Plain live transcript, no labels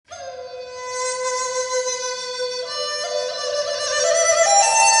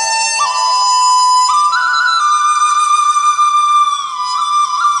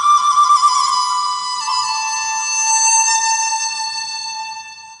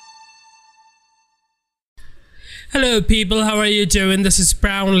Hello people, how are you doing? This is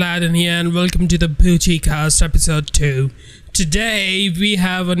Brown Laden here and welcome to the Booty Cast episode 2. Today we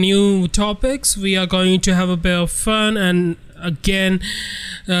have a new topics. We are going to have a bit of fun, and again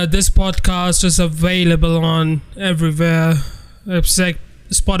this podcast is available on everywhere except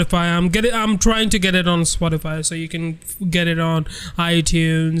Spotify. I'm trying to get it on Spotify, so you can get it on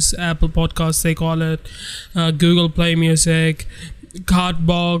iTunes, Apple Podcasts they call it, Google Play Music,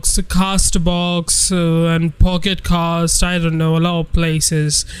 Castbox, and Pocket Cast. I don't know, a lot of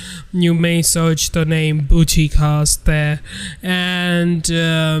places. You may search the name Booty Cast there, and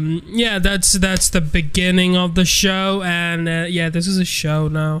yeah, that's the beginning of the show. And yeah, this is a show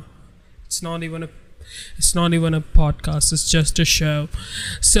now. It's not even a podcast, it's just a show.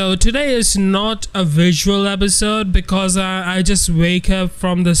 So today is not a visual episode because I just wake up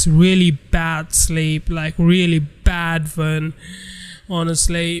from this really bad sleep, like really bad one,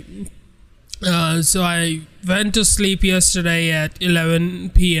 honestly. So I went to sleep yesterday at 11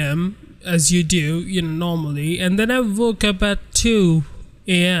 p.m. as you do, normally, and then I woke up at 2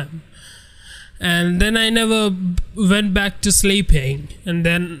 a.m. and then I never went back to sleeping. And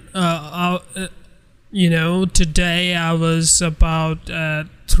then today I was about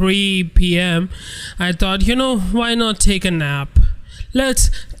 3 p.m. I thought, why not take a nap? Let's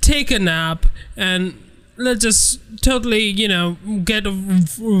take a nap and let's just totally, get a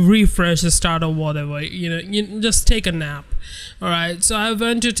refresh, a start or whatever. Just take a nap. Alright, so I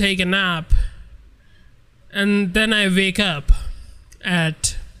went to take a nap, and then I wake up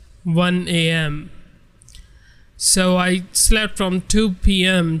at 1 a.m. So I slept from 2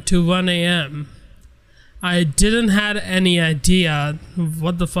 p.m. to 1 a.m. I didn't had any idea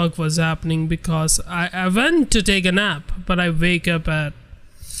what the fuck was happening because I went to take a nap, but I wake up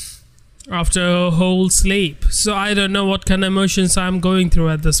after a whole sleep. So I don't know what kind of emotions I'm going through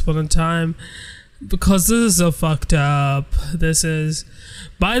at this point in time, because this is so fucked up. This is,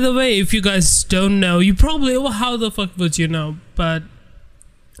 by the way, if you guys don't know, you probably, how the fuck would you know? But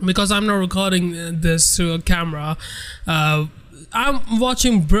because I'm not recording this through a camera, I'm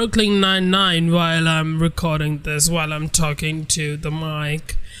watching Brooklyn Nine-Nine while I'm recording this, while I'm talking to the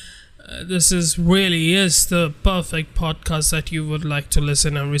mic. This really is the perfect podcast that you would like to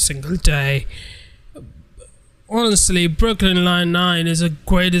listen every single day. Honestly, Brooklyn Nine-Nine is the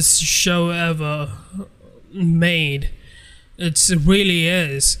greatest show ever made. It really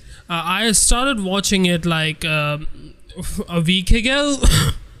is. I started watching it like a week ago.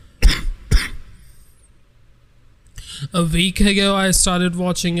 A week ago I started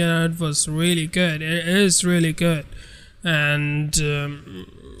watching it, and it was really good. It is really good. And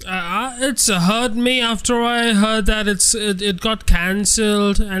it's hurt me after I heard that it got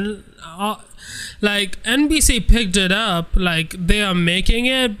cancelled, and like NBC picked it up, like they are making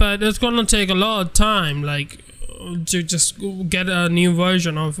it, but it's gonna take a lot of time, like to just get a new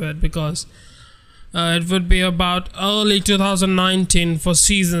version of it, because it would be about early 2019 for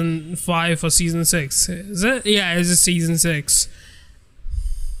season 5 or season 6. Is it? Yeah, it's season 6.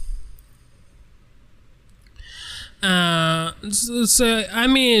 So I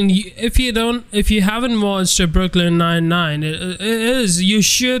mean, if you haven't watched Brooklyn Nine-Nine, you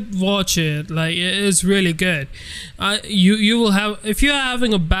should watch it. Like, it is really good. You will have, if you're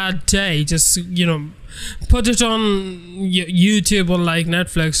having a bad day, just put it on YouTube or like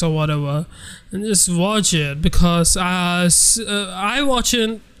Netflix or whatever, and just watch it, because I watch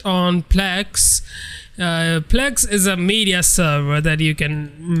it on Plex. Plex is a media server that you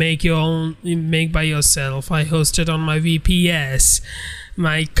can make by yourself. I host it on my VPS.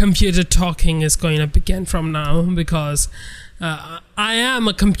 My computer talking is going to begin from now, because I am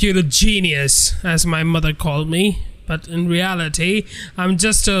a computer genius, as my mother called me. But in reality, I'm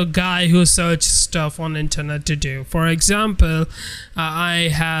just a guy who searches stuff on internet to do. For example, I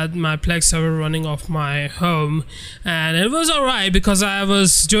had my Plex server running off my home, and it was alright because I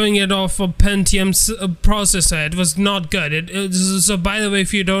was doing it off a Pentium processor. It was not good. So by the way,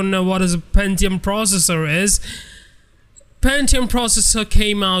 if you don't know what a Pentium processor is, Pentium processor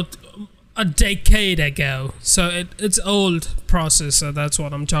came out a decade ago, so it's old processor. That's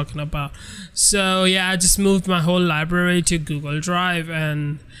what I'm talking about. So yeah, I just moved my whole library to Google Drive,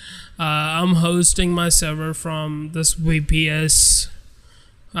 and I'm hosting my server from this VPS.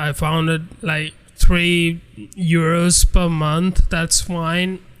 I found it like €3 per month. That's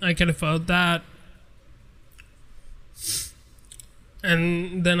fine, I can afford that.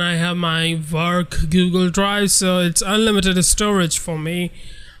 And then I have my work Google Drive, so it's unlimited storage for me.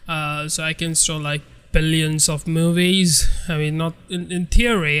 So I can store like billions of movies. I mean, not in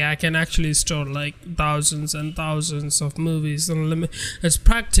theory, I can actually store like thousands and thousands of movies. It's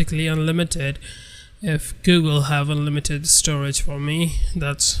practically unlimited. if Google have unlimited storage for me.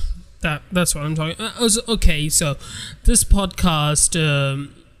 That's what I'm talking. Okay, so this podcast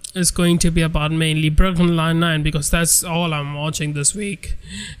is going to be about mainly Brooklyn Nine-Nine because that's all I'm watching this week.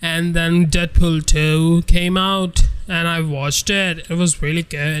 And then Deadpool 2 came out and I watched it. It was really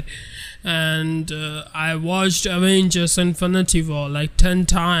good. And I watched Avengers Infinity War like 10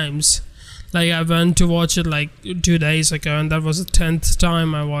 times. Like I went to watch it like 2 days ago, and that was the 10th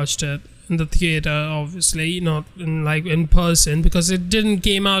time I watched it in the theater, obviously, not in person, because it didn't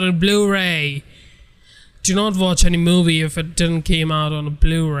came out on Blu-ray. Do not watch any movie if it didn't came out on a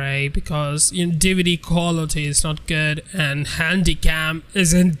Blu-ray, because DVD quality is not good and Handycam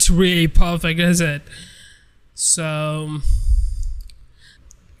isn't really perfect, is it? So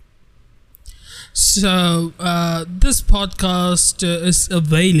this podcast is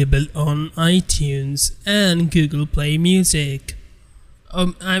available on iTunes and Google Play Music.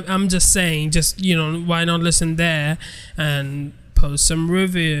 I'm just saying, why not listen there and post some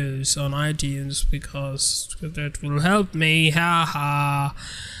reviews on iTunes, because that will help me. Haha.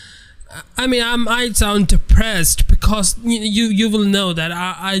 I mean, I might sound depressed because you will know that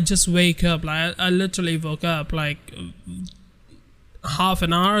I just wake up. Like I literally woke up like half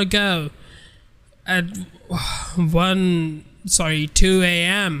an hour ago at 2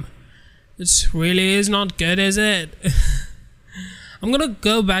 a.m. It really is not good, is it? I'm gonna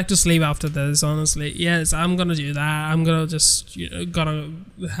go back to sleep after this, honestly. Yes, I'm gonna do that. I'm gonna just gonna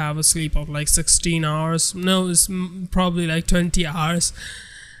have a sleep of like 16 hours. No, it's probably like 20 hours.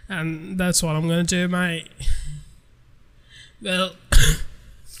 And that's what I'm gonna do, mate. Well,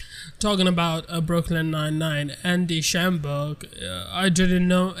 talking about Brooklyn Nine-Nine, Andy Samberg. I didn't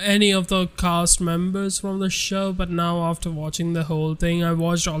know any of the cast members from the show, but now after watching the whole thing, I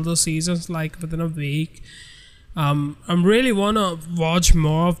watched all the seasons like within a week. I really wanna watch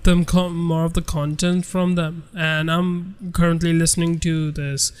more of them, more of the content from them, and I'm currently listening to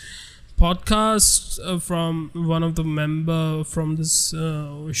this podcast from one of the member from this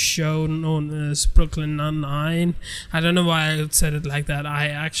show known as Brooklyn Nine-Nine. I don't know why I said it like that. I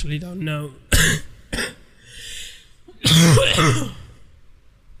actually don't know.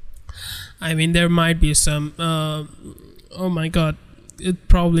 I mean, there might be some. Oh my god, it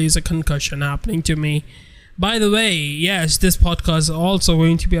probably is a concussion happening to me. By the way, yes, this podcast is also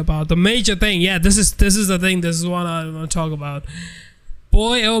going to be about the major thing. Yeah, this is the thing. This is what I want to talk about.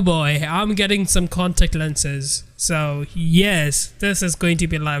 Boy, oh boy, I'm getting some contact lenses. So yes, this is going to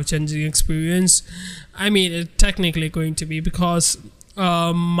be a life-changing experience. I mean, it's technically going to be, because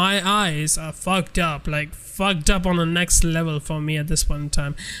my eyes are fucked up on the next level for me at this point in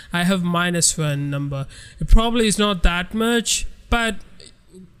time. I have -1 number. It probably is not that much, but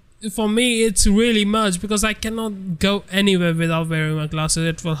for me it's really much, because I cannot go anywhere without wearing my glasses.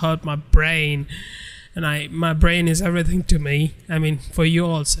 It will hurt my brain. And my brain is everything to me. I mean, for you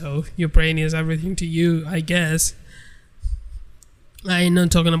also. Your brain is everything to you, I guess. I'm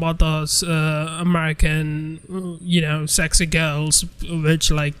not talking about those American, sexy girls which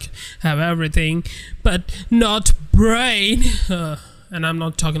have everything, but not brain. And I'm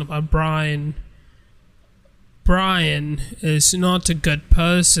not talking about Brian. Brian is not a good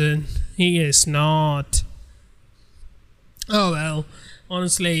person. He is not. Oh well.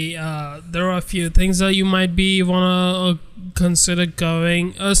 Honestly, there are a few things that you might wanna consider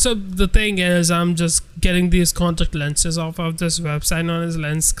going. So the thing is, I'm just getting these contact lenses off of this website known as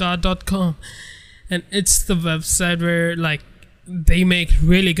Lenskart.com, and it's the website where they make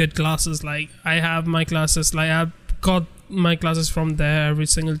really good glasses. I have my glasses. I've got my glasses from there every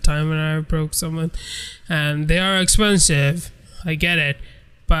single time when I broke someone, and they are expensive. I get it,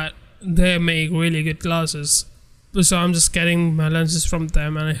 but they make really good glasses. So I'm just getting my lenses from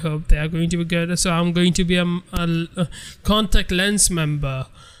them, and I hope they are going to be good. So I'm going to be a contact lens member,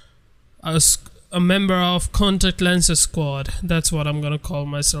 a member of Contact Lenses Squad. That's what I'm gonna call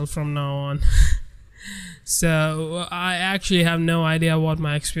myself from now on. So I actually have no idea what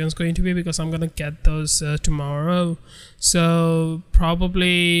my experience is going to be, because I'm gonna get those tomorrow. So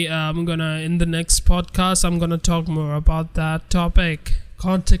probably in the next podcast I'm gonna talk more about that topic,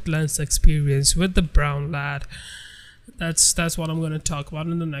 contact lens experience with the brown lad. That's what I'm going to talk about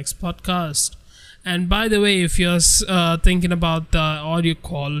in the next podcast. And by the way, if you're thinking about the audio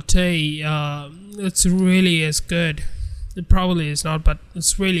quality, it really is good. It probably is not, but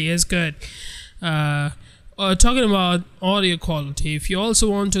it really is good. Talking about audio quality, if you also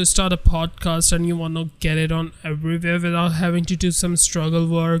want to start a podcast and you want to get it on everywhere without having to do some struggle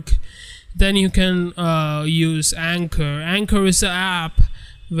work, then you can use Anchor. Anchor is an app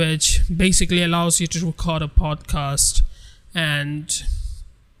which basically allows you to record a podcast. And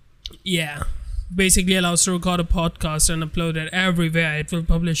yeah, basically allows to record a podcast and upload it everywhere. It will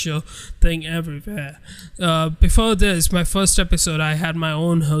publish your thing everywhere. Before this, my first episode, I had my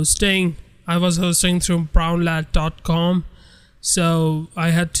own hosting. I was hosting through brownlad.com, so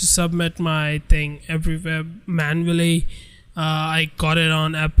I had to submit my thing everywhere manually. I got it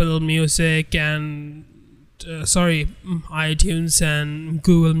on Apple Music and iTunes and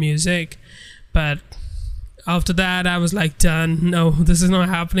Google Music, but after that I was like, done, no, this is not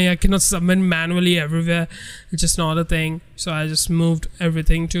happening. I cannot submit manually everywhere. It's just not a thing. So I just moved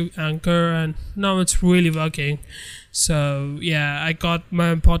everything to Anchor, and now it's really working. So yeah, I got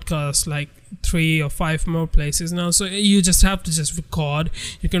my podcast like 3 or 5 more places now. So you just have to just record.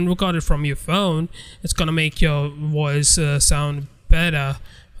 You can record it from your phone. It's gonna make your voice sound better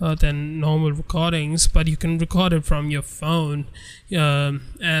than normal recordings, but you can record it from your phone,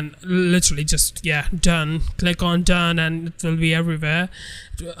 and literally just done, click on done, and it will be everywhere.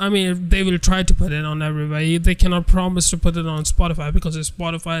 I mean, they will try to put it on everywhere. They cannot promise to put it on Spotify, because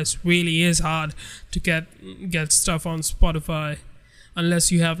Spotify really is hard to get stuff on Spotify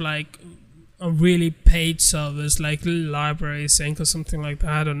unless you have like a really paid service like Library Sync or something like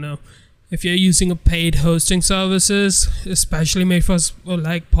that. I don't know. If you're using a paid hosting services, especially made for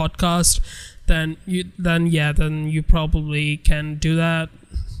like podcast, then you probably can do that.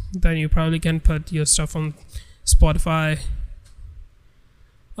 Then you probably can put your stuff on Spotify.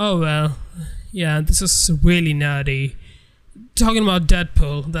 Oh well, yeah, this is really nerdy. Talking about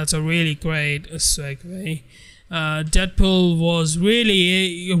Deadpool, that's a really great segue. Deadpool was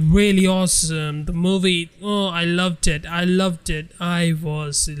really awesome. The movie, I loved it. I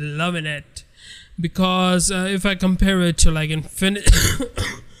was loving it, because if I compare it to like Infinity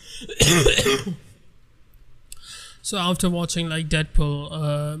so after watching like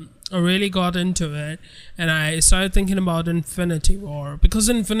Deadpool, I really got into it, and I started thinking about Infinity War, because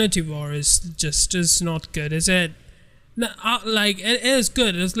Infinity War is not good, is it? No, like it is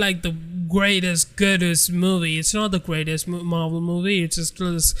good. It's like the goodest movie. It's not the greatest Marvel movie. It's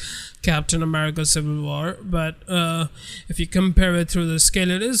just Captain America: Civil War. But if you compare it through the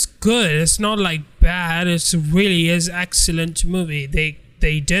scale, it is good. It's not like bad. It really is excellent movie.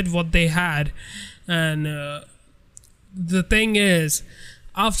 They did what they had, and the thing is,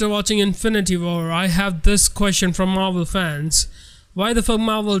 after watching Infinity War, I have this question from Marvel fans: why the fuck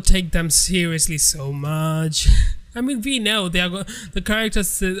Marvel take them seriously so much? I mean, we know the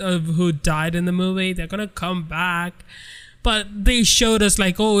characters who died in the movie, they're gonna come back, but they showed us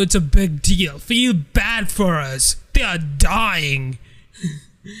like, oh, it's a big deal. Feel bad for us. They are dying.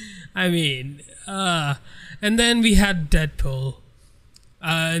 I mean, and then we had Deadpool.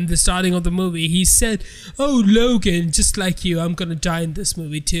 In the starting of the movie, he said, "Oh, Logan, just like you, I'm gonna die in this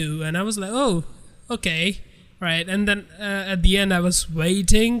movie too." And I was like, "Oh, okay." Right, and then at the end I was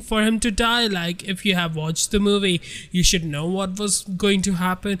waiting for him to die. Like, if you have watched the movie, you should know what was going to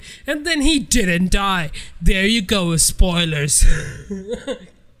happen. And then he didn't die. There you go, spoilers.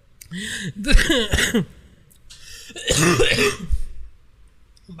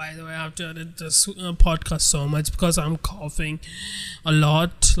 By the way, I've done this podcast so much because I'm coughing a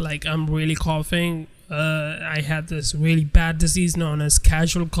lot. Like, I'm really coughing. I had this really bad disease known as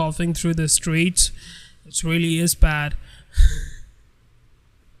casual coughing through the streets. It really is bad.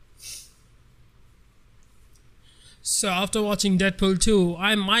 So after watching Deadpool 2,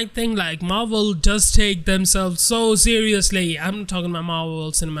 I might think like Marvel does take themselves so seriously. I'm talking about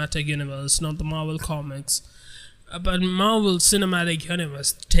Marvel Cinematic Universe, not the Marvel Comics. But Marvel Cinematic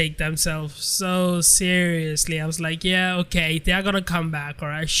Universe take themselves so seriously. I was like, yeah, okay, they're gonna come back,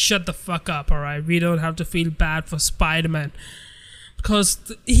 alright? Shut the fuck up, alright? We don't have to feel bad for Spider-Man. Because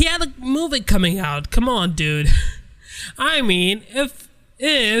he had a movie coming out. Come on, dude. I mean, if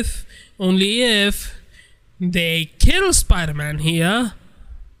only if they kill Spider-Man here,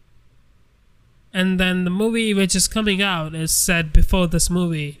 and then the movie which is coming out is set before this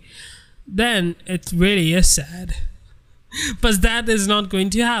movie, then it really is sad. But that is not going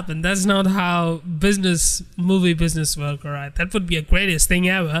to happen. That's not how movie business work, alright? That would be the greatest thing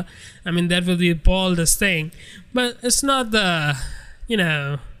ever. I mean, that would be the boldest thing. But it's not the... You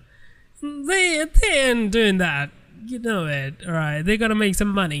know, they ain't doing that. You know it, alright? They gotta make some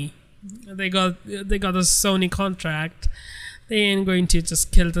money. They got a Sony contract. They ain't going to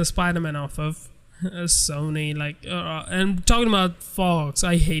just kill the Spider-Man off of Sony. Like, and talking about Fox,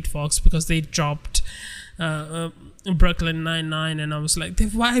 I hate Fox because they dropped Brooklyn Nine-Nine, and I was like,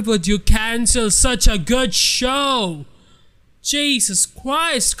 why would you cancel such a good show? Jesus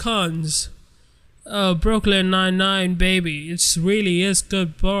Christ, cons. Brooklyn Nine-Nine, baby, it really is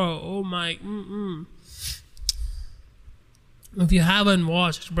good, bro. Oh my, If you haven't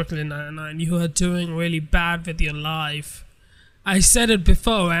watched Brooklyn Nine-Nine, you are doing really bad with your life. I said it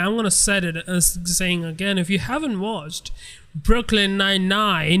before, and I'm gonna say it as saying again. If you haven't watched Brooklyn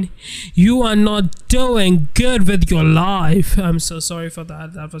Nine-Nine, you are not doing good with your life. I'm so sorry for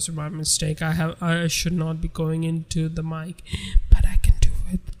that. That was my mistake. I should not be going into the mic, but I can do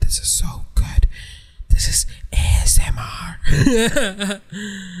it. This is so good. This is ASMR.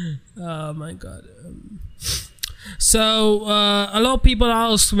 Oh my god. So a lot of people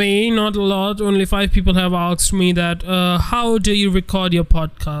ask me, not a lot, only 5 people have asked me that how do you record your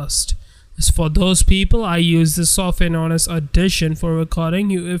podcast? As for those people, I use the software known as Audition for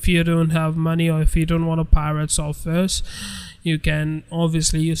recording. If you don't have money, or if you don't want to pirate softwares, you can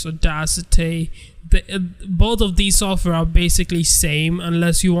obviously use Audacity. Both of these software are basically same,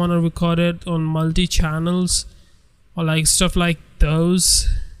 unless you want to record it on multi-channels or like stuff like those.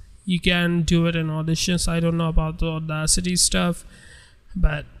 You can do it in Auditions. I don't know about the Audacity stuff,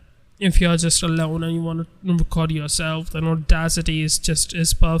 but if you're just alone and you want to record yourself, then Audacity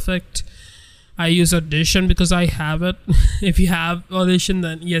is perfect. I use Audition because I have it. If you have Audition,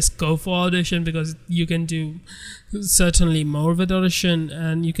 then yes, go for Audition, because you can do certainly more with Audition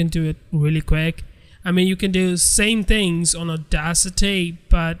and you can do it really quick. I mean, you can do same things on Audacity,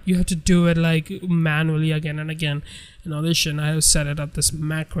 but you have to do it like manually again and again. In Audition, I have set it up this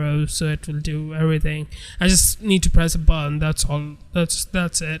macro, so it will do everything. I just need to press a button. That's all.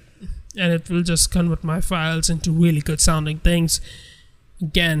 That's it, and it will just convert my files into really good sounding things.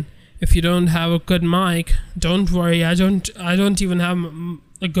 Again, if you don't have a good mic, don't worry. I don't even have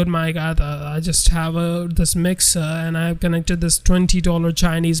a good mic either. I just have this mixer, and I have connected this $20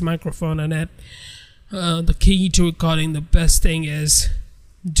 Chinese microphone in it. The key to recording, the best thing is,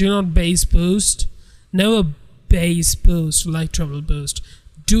 do not bass boost. Never bass boost like treble boost.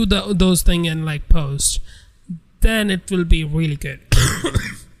 Do those things in like post, then it will be really good.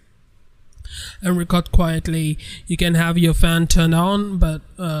 And record quietly. You can have your fan turned on, but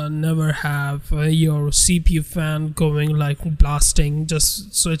never have your CPU fan going like blasting.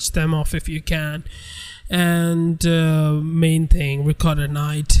 Just switch them off if you can. And main thing, record at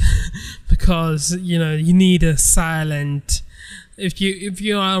night. Because you need a silent. If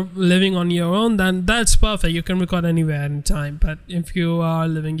you are living on your own, then that's perfect. You can record anywhere, anytime. But if you are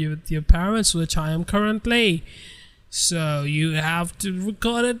living with your parents, which I am currently, so you have to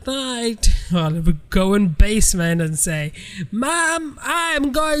record at night. Well, go in basement and say, "Mom,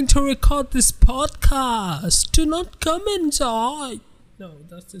 I'm going to record this podcast. Do not come inside." No,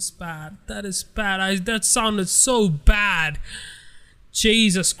 that is bad. That is bad. That sounded so bad.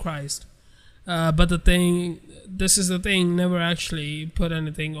 Jesus Christ. But this is the thing, never actually put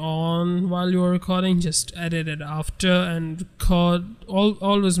anything on while you're recording, just edit it after and record.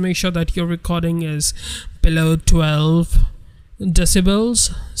 Always make sure that your recording is below 12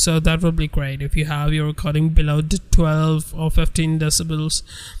 decibels, so that would be great if you have your recording below 12 or 15 decibels,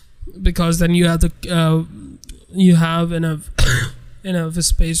 because then you have enough enough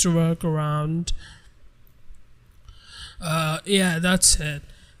space to work around. Yeah, that's it.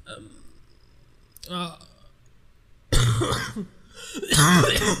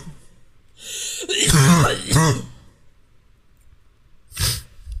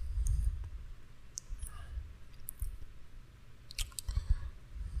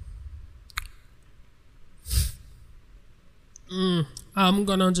 I'm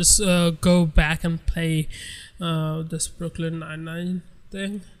gonna just go back and play this Brooklyn Nine-Nine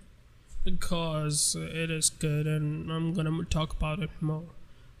thing, because it is good, and I'm gonna talk about it more,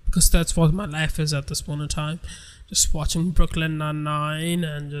 because that's what my life is at this point in time. Just watching Brooklyn Nine-Nine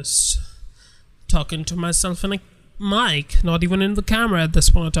and just talking to myself in a mic, not even in the camera at this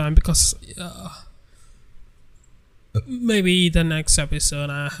point in time, because maybe the next episode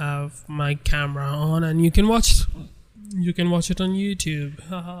I have my camera on and you can watch it on YouTube.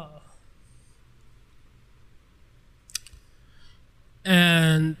 Haha.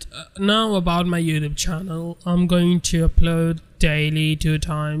 And now about my YouTube channel. I'm going to upload daily 2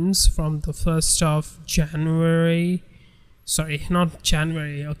 times from the 1st of January. Sorry, not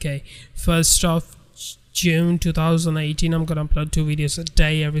January. Okay, 1st of June 2018. I'm gonna upload 2 videos a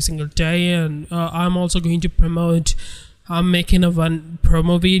day, every single day. And I'm also going to promote. I'm making a one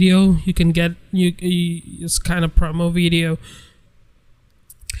promo video. You can get it's kind of promo video.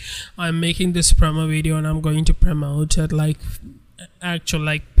 I'm making this promo video and I'm going to promote it like actual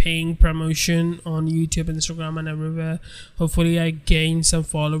like paying promotion on YouTube, Instagram and everywhere. Hopefully I gain some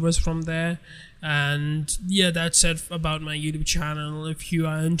followers from there. And yeah, that's it about my YouTube channel. If you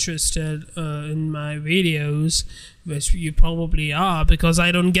are interested in my videos, which you probably are because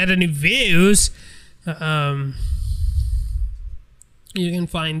I don't get any views, You can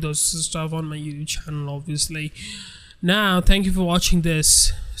find those stuff on my YouTube channel, obviously. Now, thank you for watching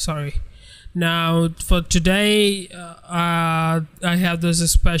this. Sorry. Now, for today, I have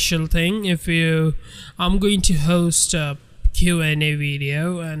this special thing. I'm going to host a Q&A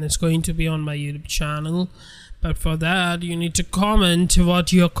video, and it's going to be on my YouTube channel. But for that, you need to comment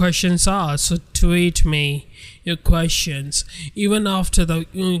what your questions are. So tweet me your questions. Even after the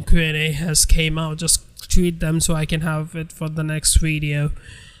Q&A has came out, just tweet them so I can have it for the next video.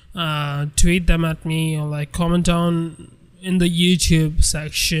 Tweet them at me, or like comment down in the YouTube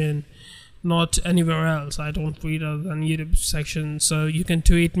section, not anywhere else. I don't read other than YouTube section. So you can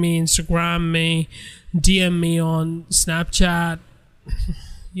tweet me, Instagram me, DM me on Snapchat.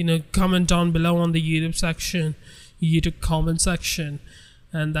 Comment down below on the YouTube section, YouTube comment section,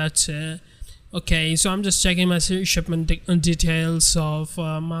 and that's it. Okay, so I'm just checking my shipment details of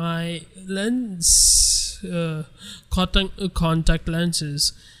my lens, contact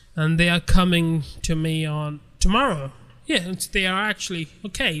lenses, and they are coming to me on tomorrow. Yeah, they are actually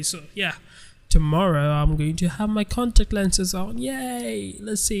okay. So yeah, tomorrow I'm going to have my contact lenses on. Yay!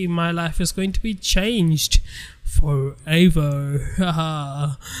 Let's see, my life is going to be changed forever.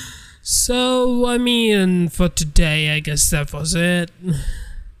 So I mean, for today, I guess that was it.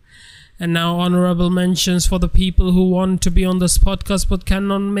 And now honorable mentions for the people who want to be on this podcast but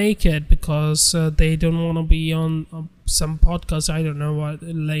cannot make it because they don't want to be on some podcast. I don't know what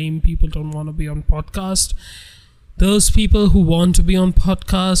lame people don't want to be on podcast. Those people who want to be on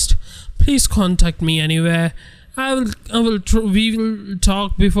podcast, please contact me anywhere. We will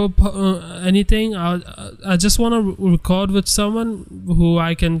talk before anything. I just want to record with someone who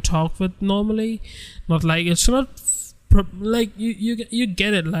I can talk with normally. Not like, it's not like you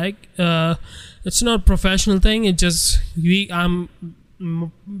get it, like it's not a professional thing. It just we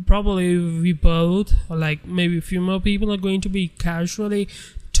both, or like maybe a few more people, are going to be casually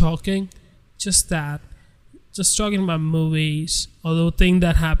talking, just talking about movies or the thing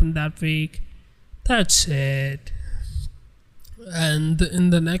that happened that week. That's it. And in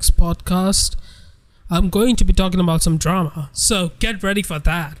the next podcast, I'm going to be talking about some drama, so get ready for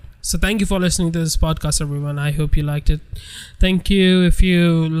that. So thank you for listening to this podcast, everyone. I hope you liked it. Thank you if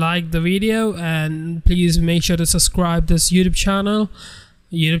you liked the video, and please make sure to subscribe this YouTube channel.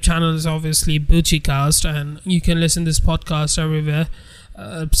 YouTube channel is obviously Boochicast, and you can listen to this podcast everywhere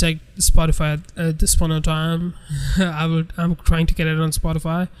except Spotify at this point in time. I'm trying to get it on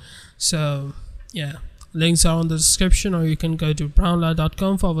Spotify. So yeah, links are on the description, or you can go to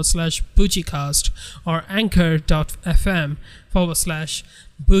brownlight.com/Boochicast or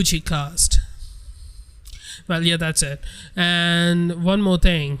anchor.fm/Boochicast. Well, yeah, that's it. And one more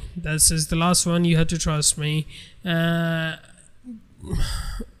thing, this is the last one. You have to trust me.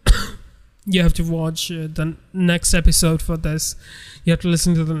 You have to watch the next episode for this. You have to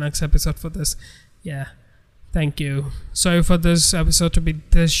listen to the next episode for this. Yeah, thank you. Sorry for this episode to be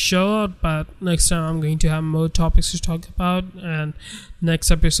this short, but next time I'm going to have more topics to talk about, and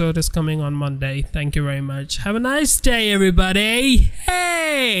next episode is coming on Monday. Thank you very much. Have a nice day, everybody.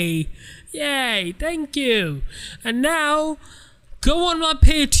 Hey, yay, thank you. And now go on my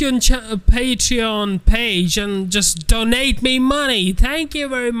Patreon page and just donate me money. Thank you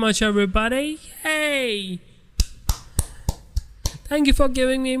very much, everybody. Hey, thank you for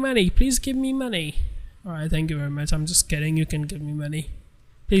giving me money. Please give me money. Alright, thank you very much. I'm just kidding. You can give me money.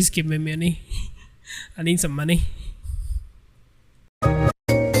 Please give me money. I need some money.